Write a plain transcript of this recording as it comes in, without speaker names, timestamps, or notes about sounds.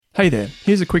Hey there,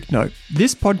 here's a quick note.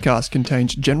 This podcast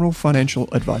contains general financial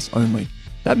advice only.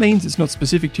 That means it's not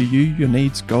specific to you, your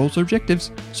needs, goals, or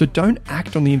objectives, so don't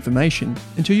act on the information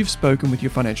until you've spoken with your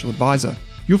financial advisor.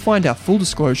 You'll find our full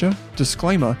disclosure,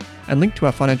 disclaimer, and link to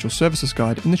our financial services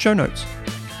guide in the show notes.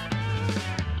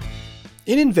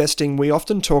 In investing, we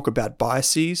often talk about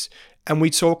biases, and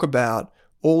we talk about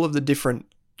all of the different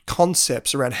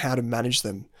concepts around how to manage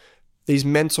them. These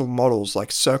mental models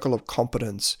like circle of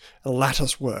competence,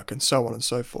 lattice work, and so on and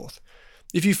so forth.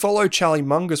 If you follow Charlie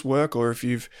Munger's work, or if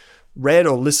you've read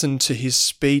or listened to his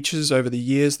speeches over the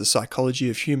years, The Psychology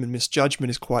of Human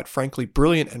Misjudgment is quite frankly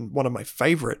brilliant and one of my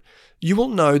favorite. You will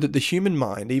know that the human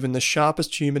mind, even the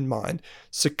sharpest human mind,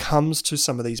 succumbs to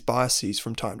some of these biases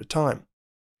from time to time.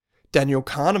 Daniel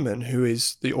Kahneman, who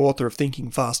is the author of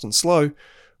Thinking Fast and Slow,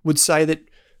 would say that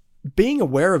being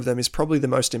aware of them is probably the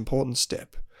most important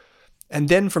step. And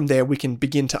then from there, we can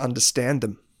begin to understand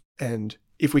them. And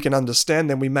if we can understand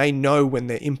them, we may know when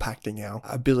they're impacting our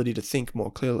ability to think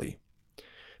more clearly.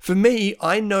 For me,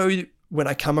 I know when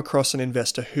I come across an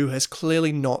investor who has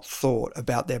clearly not thought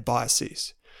about their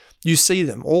biases. You see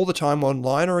them all the time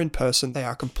online or in person. They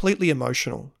are completely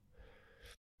emotional.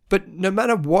 But no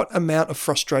matter what amount of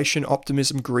frustration,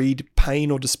 optimism, greed,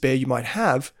 pain, or despair you might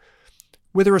have,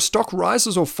 whether a stock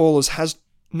rises or falls has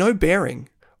no bearing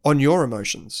on your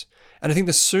emotions. And I think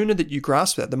the sooner that you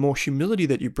grasp that, the more humility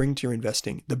that you bring to your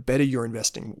investing, the better your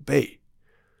investing will be.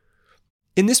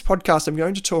 In this podcast, I'm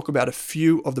going to talk about a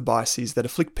few of the biases that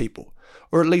afflict people,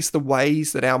 or at least the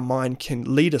ways that our mind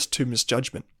can lead us to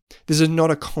misjudgment. This is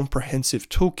not a comprehensive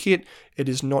toolkit. It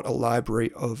is not a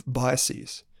library of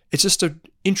biases. It's just an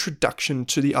introduction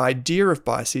to the idea of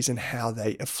biases and how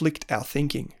they afflict our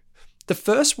thinking. The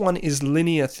first one is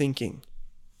linear thinking.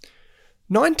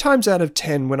 9 times out of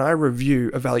 10, when I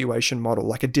review a valuation model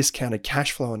like a discounted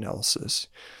cash flow analysis,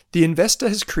 the investor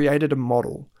has created a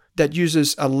model that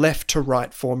uses a left to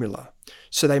right formula.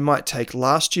 So they might take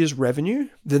last year's revenue,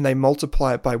 then they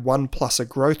multiply it by 1 plus a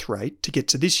growth rate to get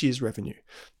to this year's revenue.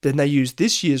 Then they use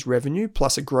this year's revenue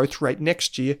plus a growth rate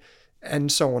next year,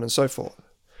 and so on and so forth.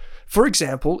 For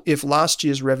example, if last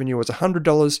year's revenue was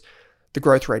 $100, the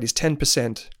growth rate is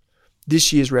 10%,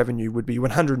 this year's revenue would be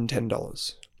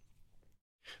 $110.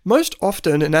 Most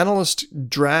often, an analyst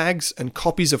drags and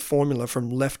copies a formula from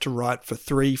left to right for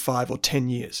 3, 5, or 10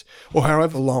 years, or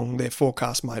however long their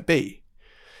forecast might be.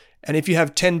 And if you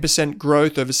have 10%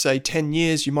 growth over, say, 10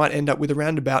 years, you might end up with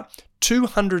around about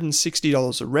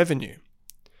 $260 of revenue.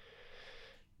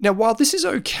 Now, while this is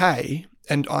okay,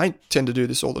 and I tend to do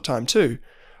this all the time too,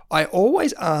 I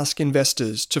always ask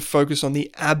investors to focus on the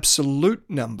absolute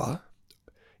number,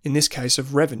 in this case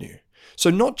of revenue. So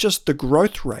not just the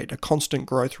growth rate, a constant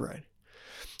growth rate.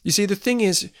 You see, the thing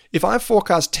is, if I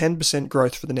forecast 10%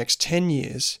 growth for the next 10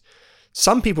 years,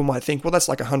 some people might think, well, that's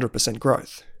like 100%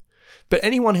 growth. But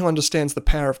anyone who understands the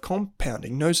power of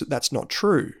compounding knows that that's not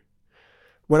true.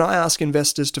 When I ask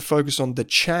investors to focus on the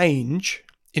change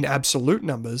in absolute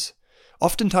numbers,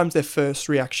 oftentimes their first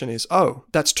reaction is, oh,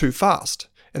 that's too fast.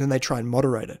 And then they try and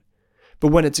moderate it. But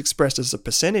when it's expressed as a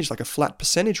percentage, like a flat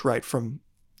percentage rate from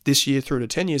this year through to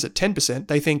 10 years at 10%,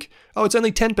 they think, oh, it's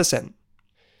only 10%.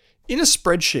 In a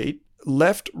spreadsheet,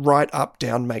 left, right, up,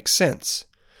 down makes sense.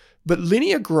 But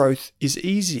linear growth is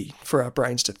easy for our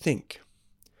brains to think.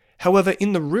 However,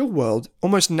 in the real world,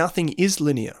 almost nothing is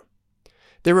linear.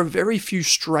 There are very few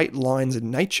straight lines in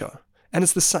nature, and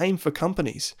it's the same for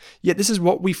companies. Yet this is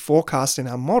what we forecast in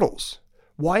our models.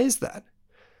 Why is that?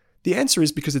 The answer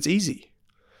is because it's easy.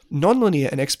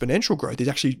 Nonlinear and exponential growth is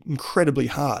actually incredibly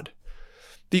hard.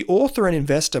 The author and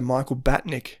investor Michael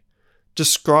Batnick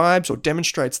describes or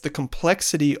demonstrates the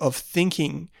complexity of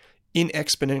thinking in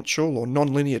exponential or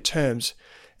nonlinear terms,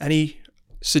 and he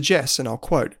suggests, and I'll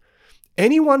quote,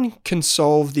 anyone can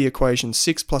solve the equation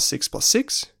 6 plus 6 plus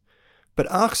 6, but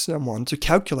ask someone to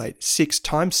calculate 6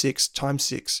 times 6 times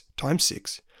 6 times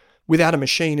 6 without a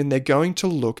machine and they're going to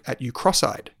look at you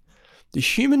cross-eyed. The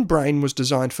human brain was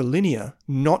designed for linear,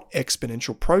 not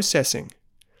exponential processing.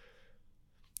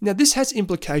 Now, this has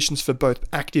implications for both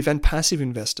active and passive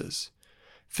investors.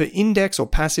 For index or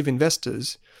passive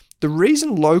investors, the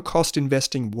reason low-cost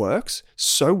investing works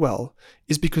so well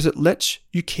is because it lets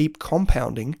you keep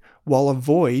compounding while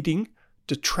avoiding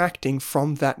detracting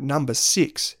from that number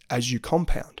 6 as you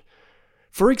compound.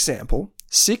 For example,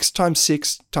 6 times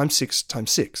 6 times 6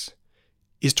 times 6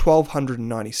 is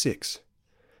 1,296.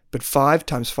 But 5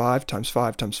 times 5 times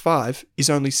 5 times 5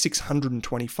 is only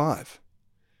 625.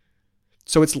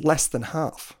 So it's less than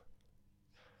half.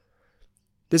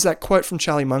 There's that quote from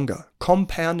Charlie Munger,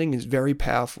 compounding is very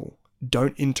powerful,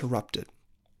 don't interrupt it.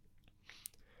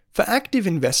 For active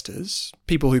investors,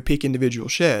 people who pick individual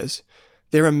shares,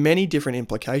 there are many different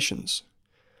implications.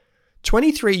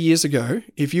 23 years ago,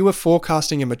 if you were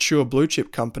forecasting a mature blue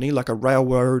chip company like a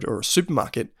railroad or a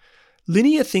supermarket,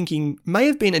 linear thinking may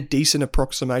have been a decent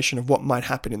approximation of what might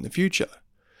happen in the future.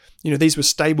 These were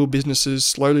stable businesses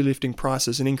slowly lifting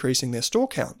prices and increasing their store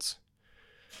counts.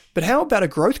 But how about a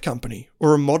growth company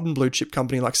or a modern blue chip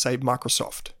company like, say,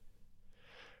 Microsoft?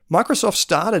 Microsoft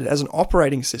started as an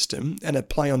operating system and a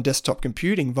play on desktop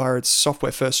computing via its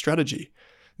software-first strategy.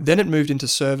 Then it moved into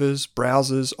servers,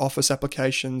 browsers, office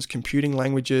applications, computing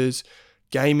languages,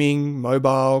 gaming,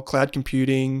 mobile, cloud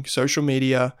computing, social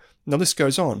media, and the list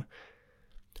goes on.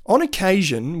 On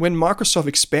occasion, when Microsoft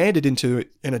expanded into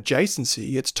an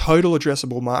adjacency, its total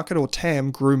addressable market, or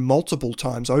TAM, grew multiple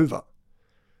times over.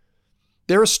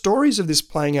 There are stories of this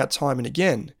playing out time and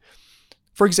again.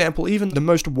 For example, even the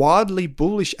most wildly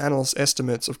bullish analyst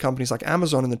estimates of companies like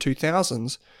Amazon in the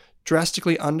 2000s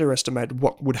drastically underestimated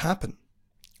what would happen.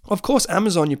 Of course,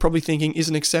 Amazon, you're probably thinking, is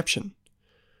an exception.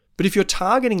 But if you're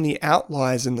targeting the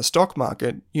outliers in the stock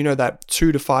market, that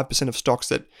 2 to 5% of stocks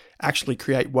that actually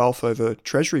create wealth over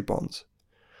treasury bonds,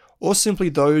 or simply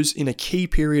those in a key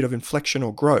period of inflection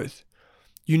or growth,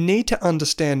 you need to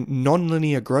understand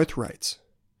nonlinear growth rates.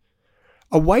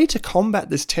 A way to combat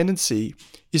this tendency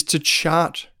is to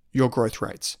chart your growth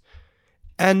rates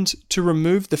and to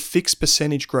remove the fixed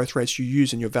percentage growth rates you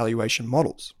use in your valuation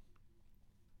models.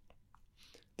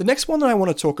 The next one that I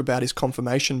want to talk about is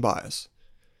confirmation bias.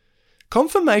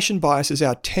 Confirmation bias is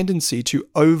our tendency to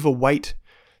overweight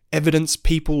evidence,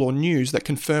 people, or news that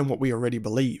confirm what we already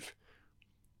believe.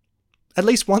 At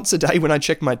least once a day when I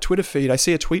check my Twitter feed, I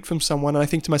see a tweet from someone and I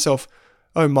think to myself,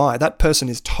 oh my, that person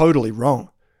is totally wrong.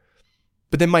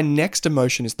 But then my next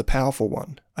emotion is the powerful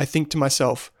one. I think to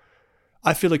myself,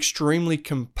 I feel extremely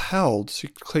compelled to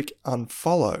click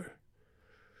unfollow.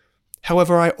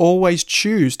 However, I always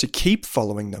choose to keep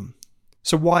following them.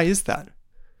 So why is that?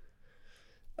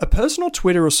 A personal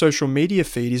Twitter or social media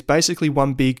feed is basically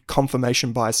one big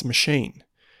confirmation bias machine.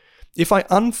 If I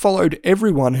unfollowed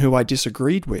everyone who I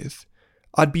disagreed with,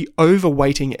 I'd be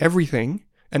overweighting everything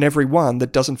and everyone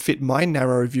that doesn't fit my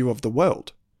narrow view of the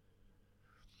world.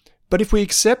 But if we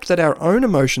accept that our own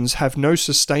emotions have no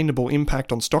sustainable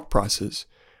impact on stock prices,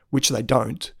 which they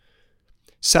don't,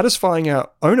 satisfying our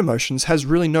own emotions has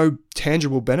really no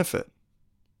tangible benefit.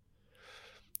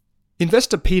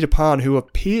 Investor Peter Pan, who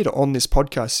appeared on this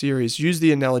podcast series, used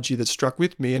the analogy that struck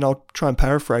with me, and I'll try and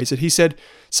paraphrase it. He said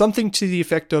something to the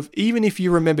effect of, even if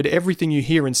you remembered everything you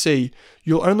hear and see,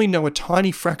 you'll only know a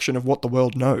tiny fraction of what the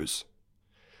world knows.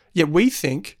 Yet we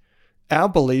think our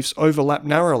beliefs overlap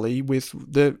narrowly with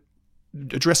the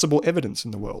addressable evidence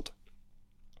in the world.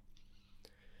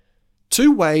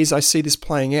 Two ways I see this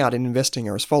playing out in investing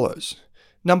are as follows.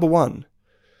 Number one,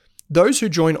 those who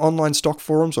join online stock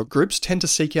forums or groups tend to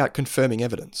seek out confirming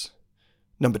evidence.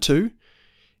 Number two,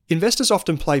 investors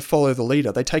often play follow the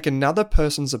leader. They take another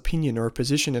person's opinion or a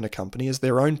position in a company as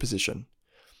their own position.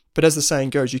 But as the saying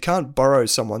goes, you can't borrow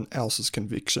someone else's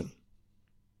conviction.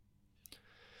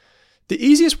 The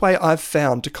easiest way I've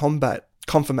found to combat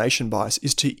confirmation bias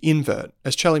is to invert.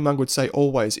 As Charlie Munger would say,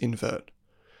 always invert.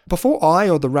 Before I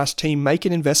or the RAS team make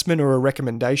an investment or a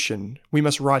recommendation, we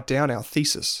must write down our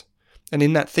thesis. And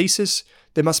in that thesis,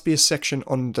 there must be a section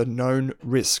on the known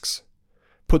risks.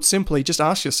 Put simply, just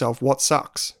ask yourself, what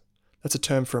sucks? That's a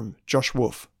term from Josh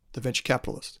Wolf, the venture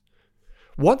capitalist.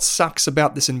 What sucks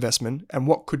about this investment and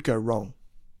what could go wrong?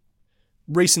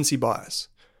 Recency bias.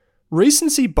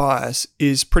 Recency bias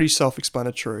is pretty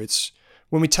self-explanatory. It's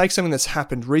when we take something that's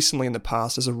happened recently in the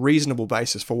past as a reasonable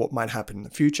basis for what might happen in the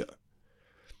future.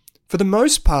 For the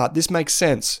most part, this makes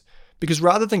sense because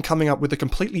rather than coming up with a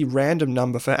completely random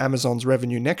number for Amazon's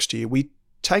revenue next year, we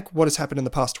take what has happened in the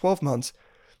past 12 months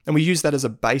and we use that as a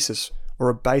basis or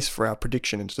a base for our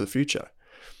prediction into the future.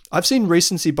 I've seen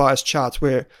recency bias charts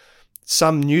where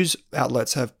some news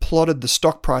outlets have plotted the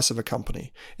stock price of a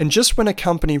company, and just when a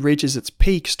company reaches its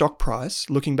peak stock price,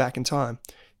 looking back in time,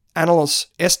 analysts'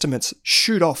 estimates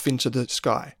shoot off into the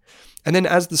sky. And then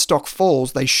as the stock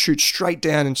falls, they shoot straight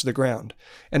down into the ground.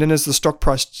 And then as the stock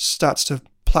price starts to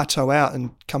plateau out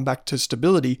and come back to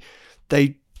stability,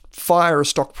 they fire a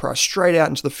stock price straight out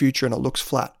into the future and it looks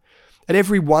flat. At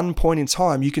every one point in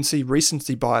time, you can see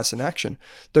recency bias in action.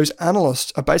 Those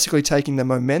analysts are basically taking the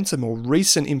momentum or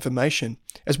recent information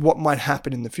as what might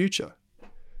happen in the future.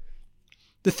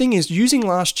 The thing is, using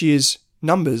last year's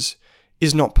numbers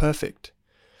is not perfect.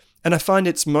 And I find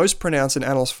it's most pronounced in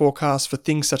analyst forecasts for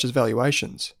things such as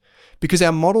valuations, because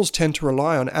our models tend to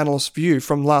rely on analyst view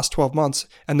from the last 12 months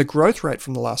and the growth rate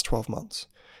from the last 12 months.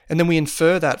 and then we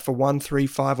infer that for 1, 3,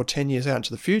 5, or 10 years out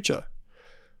into the future.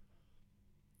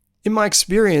 In my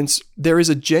experience, there is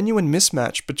a genuine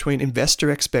mismatch between investor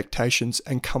expectations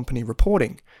and company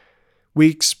reporting. We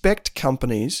expect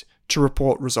companies to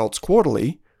report results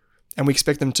quarterly, and we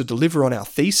expect them to deliver on our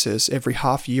thesis every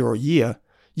half year or year,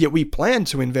 yet we plan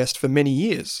to invest for many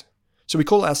years. So we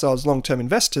call ourselves long-term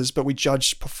investors, but we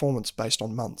judge performance based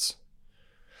on months.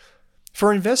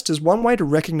 For investors, one way to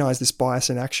recognize this bias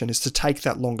in action is to take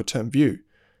that longer-term view.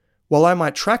 While I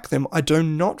might track them, I do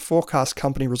not forecast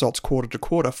company results quarter to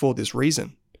quarter for this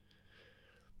reason.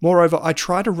 Moreover, I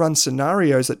try to run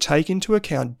scenarios that take into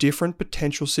account different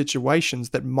potential situations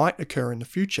that might occur in the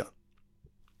future.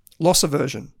 Loss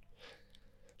aversion.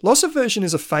 Loss aversion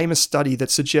is a famous study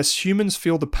that suggests humans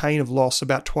feel the pain of loss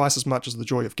about twice as much as the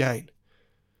joy of gain.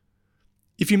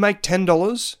 If you make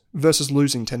 $10 versus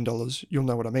losing $10, you'll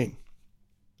know what I mean.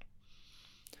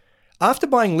 After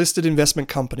buying listed investment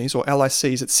companies, or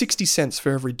LICs, at 60 cents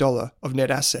for every dollar of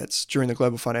net assets during the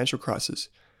global financial crisis,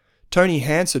 Tony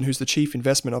Hansen, who's the chief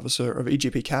investment officer of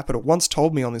EGP Capital, once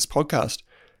told me on this podcast,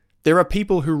 there are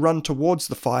people who run towards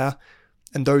the fire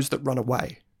and those that run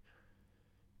away.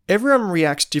 Everyone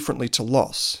reacts differently to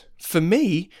loss. For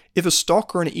me, if a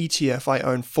stock or an ETF I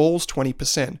own falls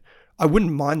 20%, I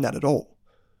wouldn't mind that at all.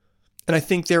 And I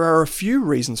think there are a few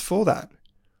reasons for that.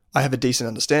 I have a decent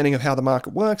understanding of how the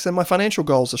market works, and my financial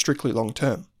goals are strictly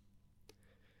long-term.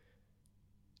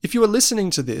 If you are listening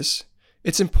to this,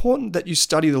 it's important that you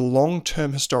study the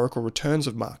long-term historical returns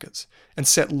of markets and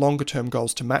set longer-term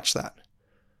goals to match that.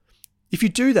 If you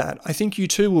do that, I think you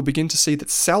too will begin to see that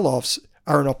sell-offs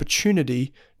are an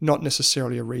opportunity, not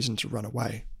necessarily a reason to run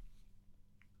away.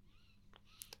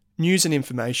 News and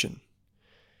information.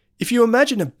 If you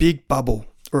imagine a big bubble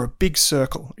or a big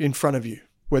circle in front of you,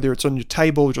 whether it's on your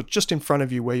table or just in front of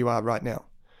you where you are right now,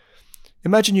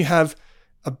 imagine you have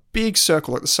a big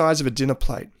circle like the size of a dinner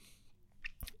plate.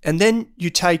 And then you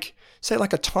take, say,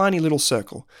 like a tiny little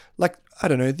circle, like, I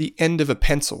don't know, the end of a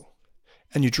pencil,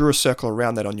 and you drew a circle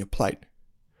around that on your plate.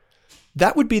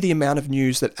 That would be the amount of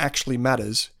news that actually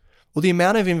matters, or the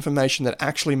amount of information that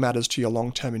actually matters to your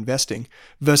long-term investing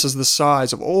versus the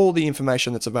size of all the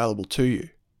information that's available to you.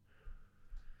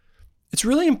 It's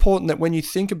really important that when you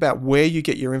think about where you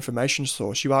get your information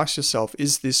source, you ask yourself,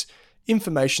 is this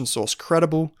information source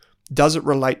credible? Does it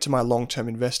relate to my long-term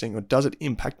investing, or does it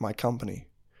impact my company?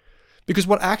 Because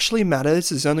what actually matters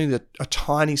is only a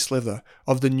tiny sliver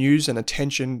of the news and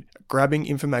attention-grabbing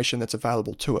information that's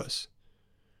available to us.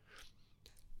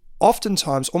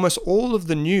 Oftentimes, almost all of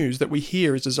the news that we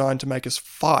hear is designed to make us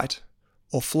fight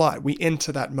or flight. We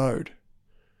enter that mode.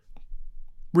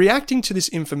 Reacting to this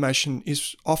information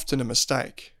is often a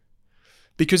mistake,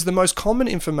 because the most common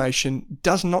information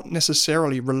does not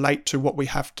necessarily relate to what we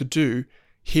have to do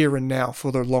here and now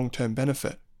for the long-term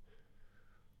benefit.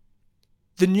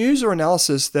 The news or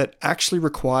analysis that actually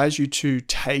requires you to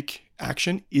take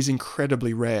action is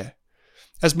incredibly rare.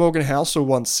 As Morgan Housel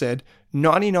once said,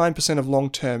 99% of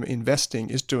long-term investing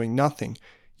is doing nothing,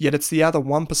 yet it's the other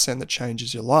 1% that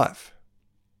changes your life.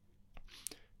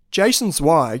 Jason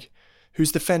Zweig,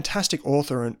 who's the fantastic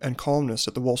author and columnist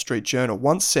at the Wall Street Journal,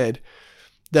 once said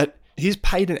that he's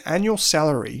paid an annual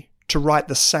salary to write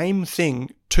the same thing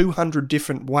 200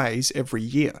 different ways every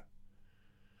year.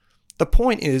 The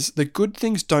point is that good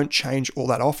things don't change all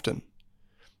that often.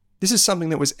 This is something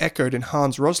that was echoed in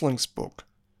Hans Rosling's book,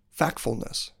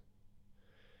 Factfulness.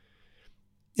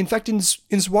 In fact, in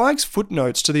Zweig's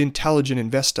footnotes to The Intelligent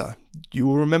Investor, you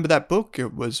will remember that book.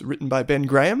 It was written by Ben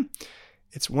Graham.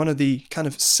 It's one of the kind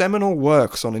of seminal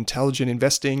works on intelligent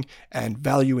investing and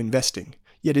value investing,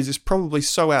 yet it is probably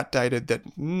so outdated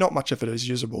that not much of it is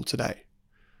usable today.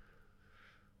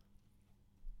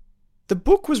 The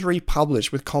book was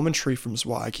republished with commentary from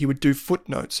Zweig. He would do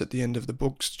footnotes at the end of the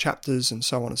book's chapters and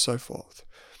so on and so forth.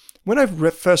 When I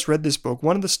first read this book,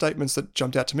 one of the statements that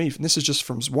jumped out to me, and this is just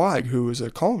from Zweig, who was a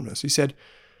columnist, he said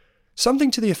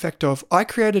something to the effect of, I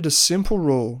created a simple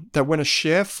rule that when a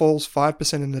share falls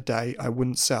 5% in a day, I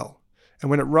wouldn't sell. And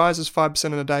when it rises 5%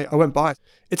 in a day, I won't buy it.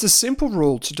 It's a simple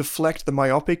rule to deflect the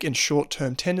myopic and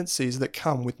short-term tendencies that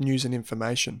come with news and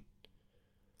information.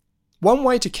 One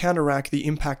way to counteract the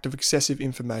impact of excessive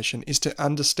information is to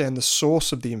understand the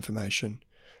source of the information.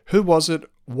 Who was it?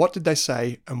 What did they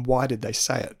say? And why did they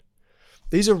say it?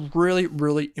 These are really,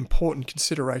 really important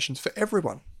considerations for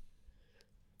everyone.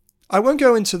 I won't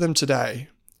go into them today,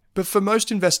 but for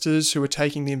most investors who are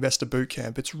taking the Investor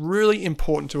Bootcamp, it's really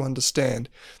important to understand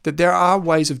that there are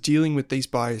ways of dealing with these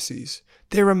biases.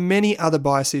 There are many other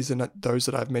biases than those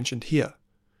that I've mentioned here.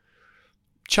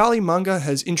 Charlie Munger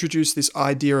has introduced this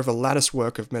idea of a lattice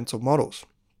work of mental models.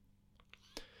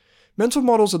 Mental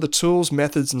models are the tools,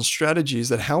 methods, and strategies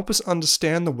that help us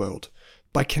understand the world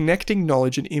by connecting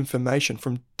knowledge and information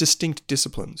from distinct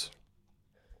disciplines.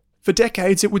 For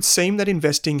decades, it would seem that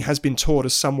investing has been taught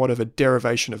as somewhat of a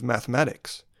derivation of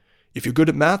mathematics. If you're good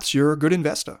at maths, you're a good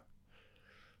investor.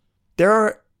 There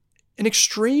are an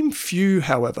extreme few,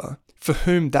 however, for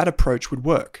whom that approach would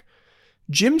work.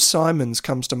 Jim Simons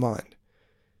comes to mind.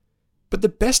 But the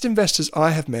best investors I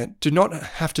have met do not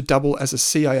have to double as a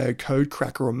CIO code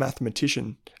cracker or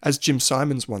mathematician, as Jim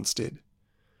Simons once did.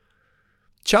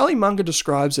 Charlie Munger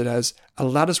describes it as a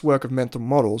lattice work of mental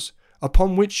models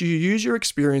upon which you use your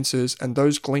experiences and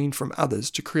those gleaned from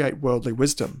others to create worldly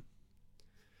wisdom.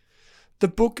 The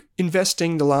book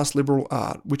Investing: The Last Liberal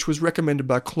Art, which was recommended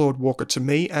by Claude Walker to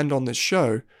me and on this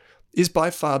show, is by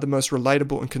far the most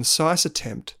relatable and concise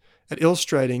attempt at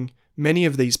illustrating many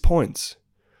of these points.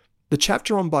 The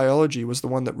chapter on biology was the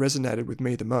one that resonated with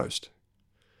me the most.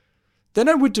 Then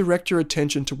I would direct your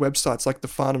attention to websites like the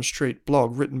Farnham Street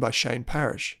blog written by Shane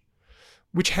Parrish,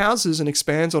 which houses and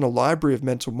expands on a library of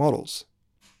mental models.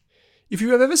 If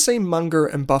you have ever seen Munger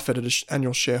and Buffett at an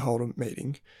annual shareholder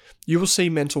meeting, you will see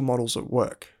mental models at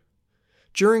work.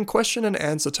 During question and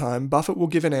answer time, Buffett will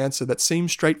give an answer that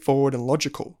seems straightforward and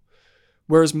logical,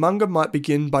 whereas Munger might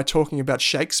begin by talking about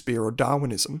Shakespeare or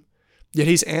Darwinism, yet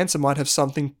his answer might have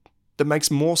something that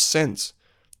makes more sense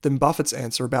than Buffett's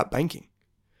answer about banking.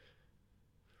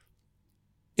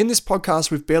 In this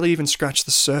podcast, we've barely even scratched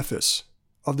the surface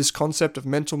of this concept of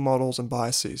mental models and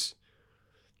biases.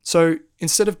 So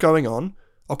instead of going on,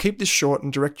 I'll keep this short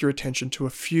and direct your attention to a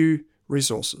few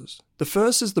resources. The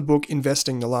first is the book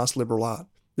Investing: The Last Liberal Art.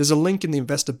 There's a link in the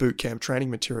Investor Bootcamp training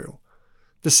material.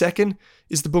 The second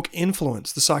is the book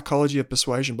Influence: The Psychology of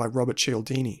Persuasion by Robert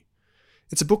Cialdini.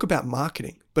 It's a book about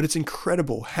marketing, but it's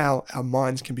incredible how our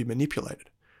minds can be manipulated.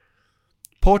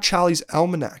 Poor Charlie's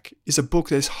Almanac is a book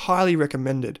that is highly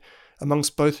recommended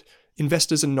amongst both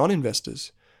investors and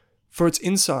non-investors for its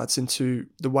insights into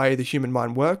the way the human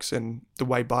mind works and the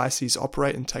way biases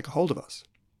operate and take a hold of us.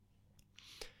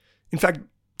 In fact,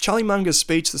 Charlie Munger's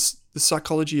speech, The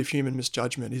Psychology of Human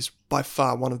Misjudgment, is by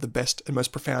far one of the best and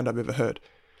most profound I've ever heard.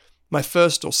 My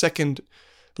first or second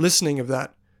listening of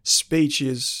that speech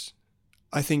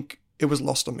I think it was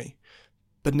lost on me.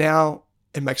 But now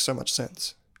it makes so much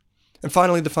sense. And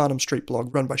finally, the Farnham Street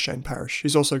blog run by Shane Parrish,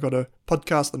 who's also got a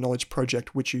podcast, The Knowledge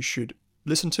Project, which you should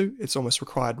listen to. It's almost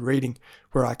required reading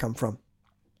where I come from.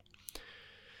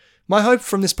 My hope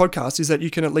from this podcast is that you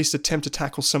can at least attempt to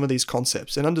tackle some of these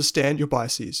concepts and understand your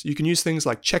biases. You can use things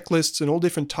like checklists and all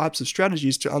different types of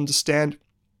strategies to understand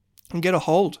and get a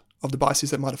hold of the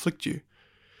biases that might afflict you.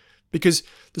 Because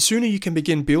the sooner you can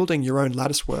begin building your own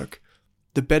lattice work,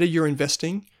 the better your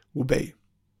investing will be.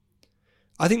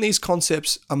 I think these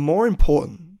concepts are more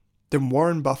important than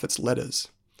Warren Buffett's letters.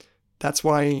 That's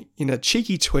why in a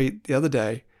cheeky tweet the other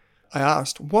day, I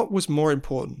asked what was more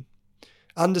important,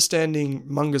 understanding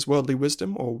Munger's worldly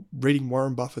wisdom or reading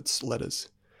Warren Buffett's letters.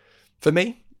 For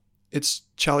me, it's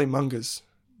Charlie Munger's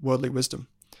worldly wisdom.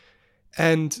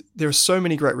 And there are so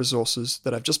many great resources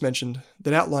that I've just mentioned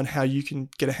that outline how you can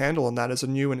get a handle on that as a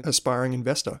new and aspiring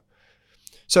investor.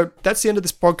 So that's the end of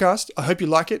this podcast. I hope you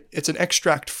like it. It's an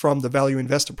extract from the Value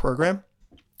Investor Program.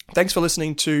 Thanks for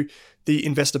listening to the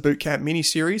Investor Bootcamp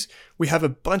mini-series. We have a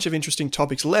bunch of interesting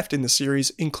topics left in the series,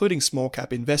 including small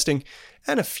cap investing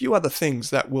and a few other things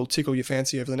that will tickle your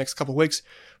fancy over the next couple of weeks.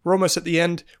 We're almost at the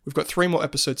end. We've got 3 more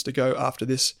episodes to go after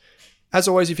this. As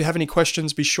always, if you have any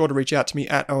questions, be sure to reach out to me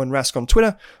at Owen Rask on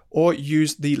Twitter or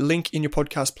use the link in your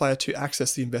podcast player to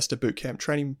access the Investor Bootcamp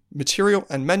training material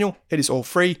and manual. It is all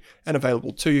free and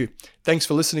available to you. Thanks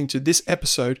for listening to this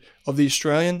episode of the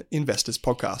Australian Investors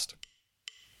Podcast.